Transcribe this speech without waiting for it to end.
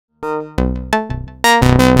So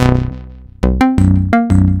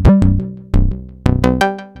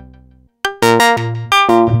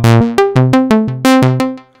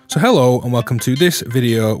hello and welcome to this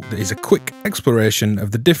video that is a quick exploration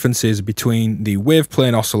of the differences between the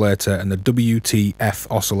Waveplane oscillator and the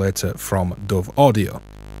WTF oscillator from Dove Audio.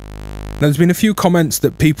 Now there's been a few comments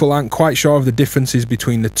that people aren't quite sure of the differences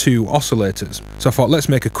between the two oscillators, so I thought let's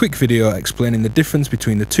make a quick video explaining the difference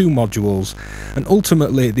between the two modules, and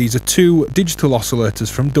ultimately these are two digital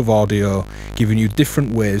oscillators from Dove Audio giving you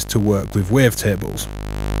different ways to work with wavetables.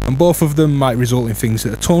 And both of them might result in things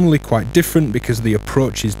that are tonally quite different because of the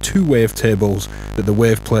approaches to wavetables that the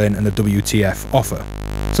Waveplane and the WTF offer.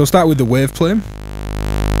 So I'll start with the Waveplane.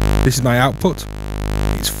 This is my output.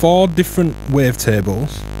 It's 4 different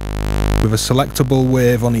wavetables with a selectable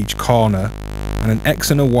wave on each corner and an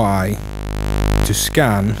X and a Y to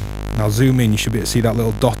scan. And I'll zoom in, you should be able to see that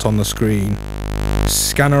little dot on the screen.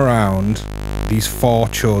 Scan around these 4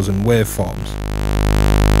 chosen waveforms.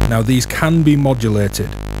 Now these can be modulated.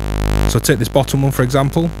 So take this bottom one for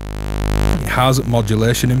example, it has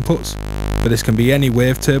modulation inputs, but this can be any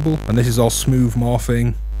wavetable, and this is all smooth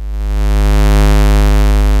morphing.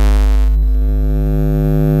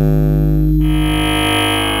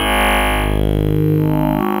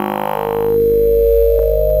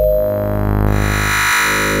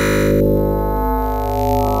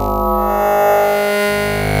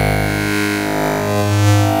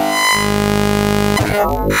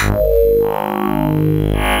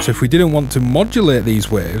 So if we didn't want to modulate these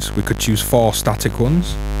waves, we could choose 4 static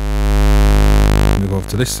ones. Move over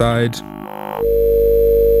to this side.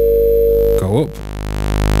 Go up.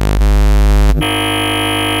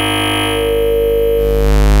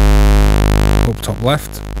 Up top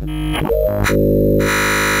left. And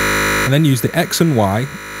then use the X and Y,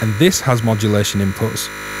 and this has modulation inputs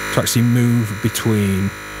to actually move between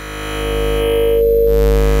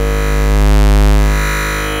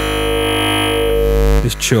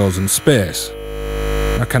this chosen space.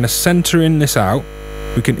 Now kind of centering this out,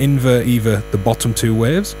 we can invert either the bottom 2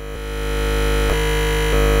 waves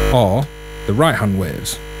or the right hand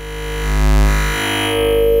waves.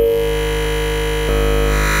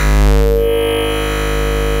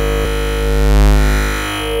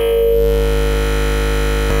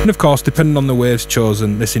 And of course, depending on the waves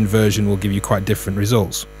chosen, this inversion will give you quite different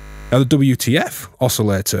results. Now the WTF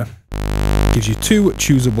oscillator gives you 2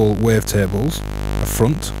 choosable wavetables, a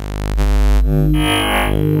front,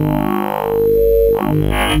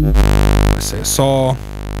 let's say a saw,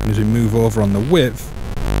 and as we move over on the width,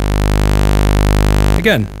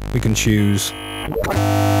 again, we can choose,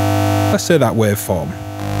 let's say that waveform.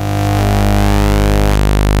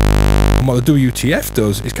 And what the WTF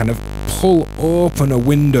does is kind of pull open a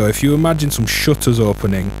window. If you imagine some shutters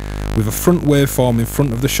opening, with a front waveform in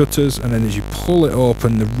front of the shutters, and then as you pull it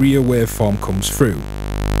open, the rear waveform comes through.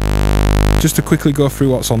 Just to quickly go through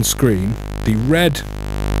what's on screen, the red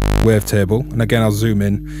wavetable, and again I'll zoom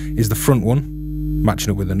in, is the front one, matching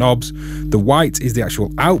up with the knobs. The white is the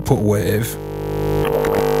actual output wave,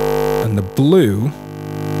 and the blue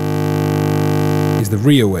is the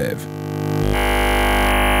rear wave.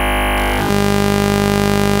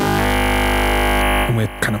 And we're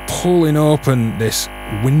kind of pulling open this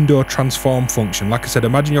window transform function. Like I said,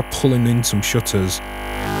 imagine you're pulling in some shutters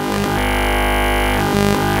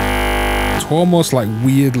to almost like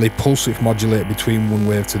weirdly pulse width modulate between one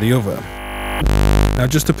wave to the other. Now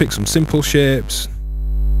just to pick some simple shapes,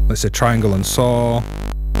 let's say triangle and saw,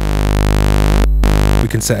 we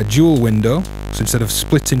can set a dual window, so instead of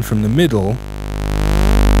splitting from the middle,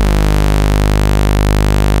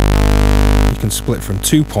 you can split from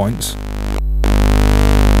 2 points.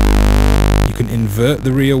 You can invert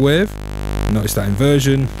the rear wave. Notice that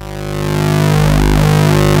inversion.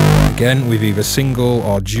 Again, with either single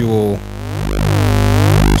or dual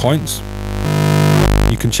points.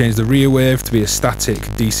 You can change the rear wave to be a static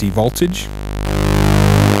DC voltage,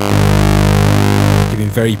 giving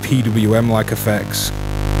very PWM-like effects.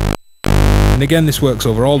 And again, this works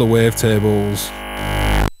over all the wavetables.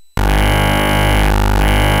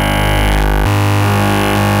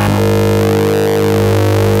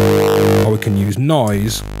 Or we can use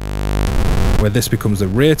noise, where this becomes the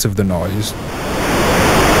rate of the noise.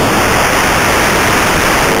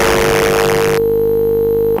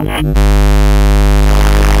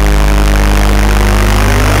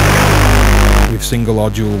 With single or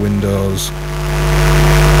dual windows.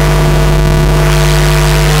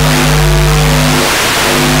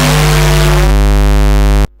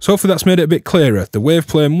 So hopefully that's made it a bit clearer. The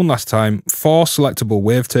Waveplane, one last time, 4 selectable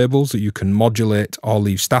wavetables that you can modulate or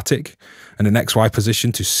leave static, and an XY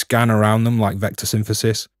position to scan around them like vector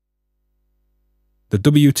synthesis. The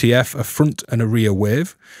WTF, a front and a rear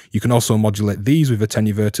wave. You can also modulate these with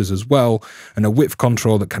attenuators as well, and a width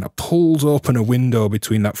control that kind of pulls open a window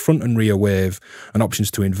between that front and rear wave, and options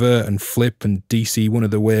to invert and flip and DC one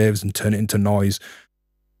of the waves and turn it into noise.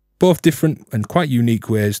 Both different and quite unique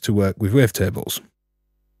ways to work with wavetables.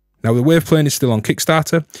 Now the Waveplane is still on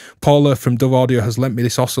Kickstarter. Paula from Dove Audio has lent me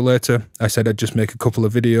this oscillator. I said I'd just make a couple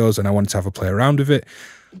of videos and I wanted to have a play around with it.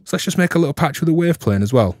 So let's just make a little patch with the Waveplane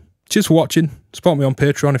as well. Cheers for watching. Support me on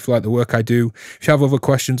Patreon if you like the work I do. If you have other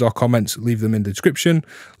questions or comments, leave them in the description.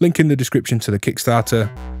 Link in the description to the Kickstarter.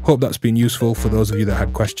 Hope that's been useful for those of you that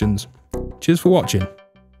had questions. Cheers for watching.